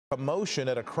Commotion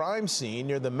at a crime scene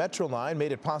near the Metro line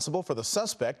made it possible for the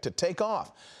suspect to take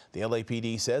off. The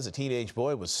LAPD says a teenage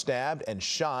boy was stabbed and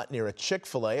shot near a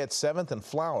Chick-fil-A at 7th and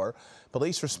Flower.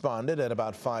 Police responded at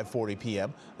about 5:40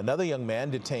 p.m. Another young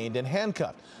man detained and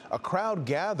handcuffed. A crowd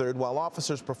gathered while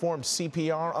officers performed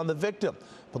CPR on the victim.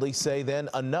 Police say then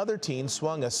another teen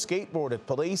swung a skateboard at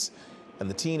police and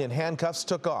the teen in handcuffs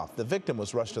took off. The victim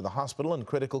was rushed to the hospital in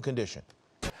critical condition.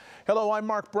 Hello, I'm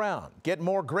Mark Brown. Get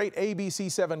more great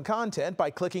ABC7 content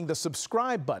by clicking the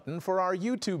subscribe button for our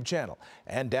YouTube channel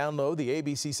and download the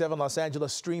ABC7 Los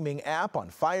Angeles streaming app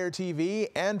on Fire TV,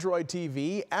 Android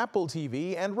TV, Apple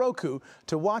TV, and Roku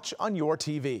to watch on your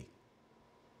TV.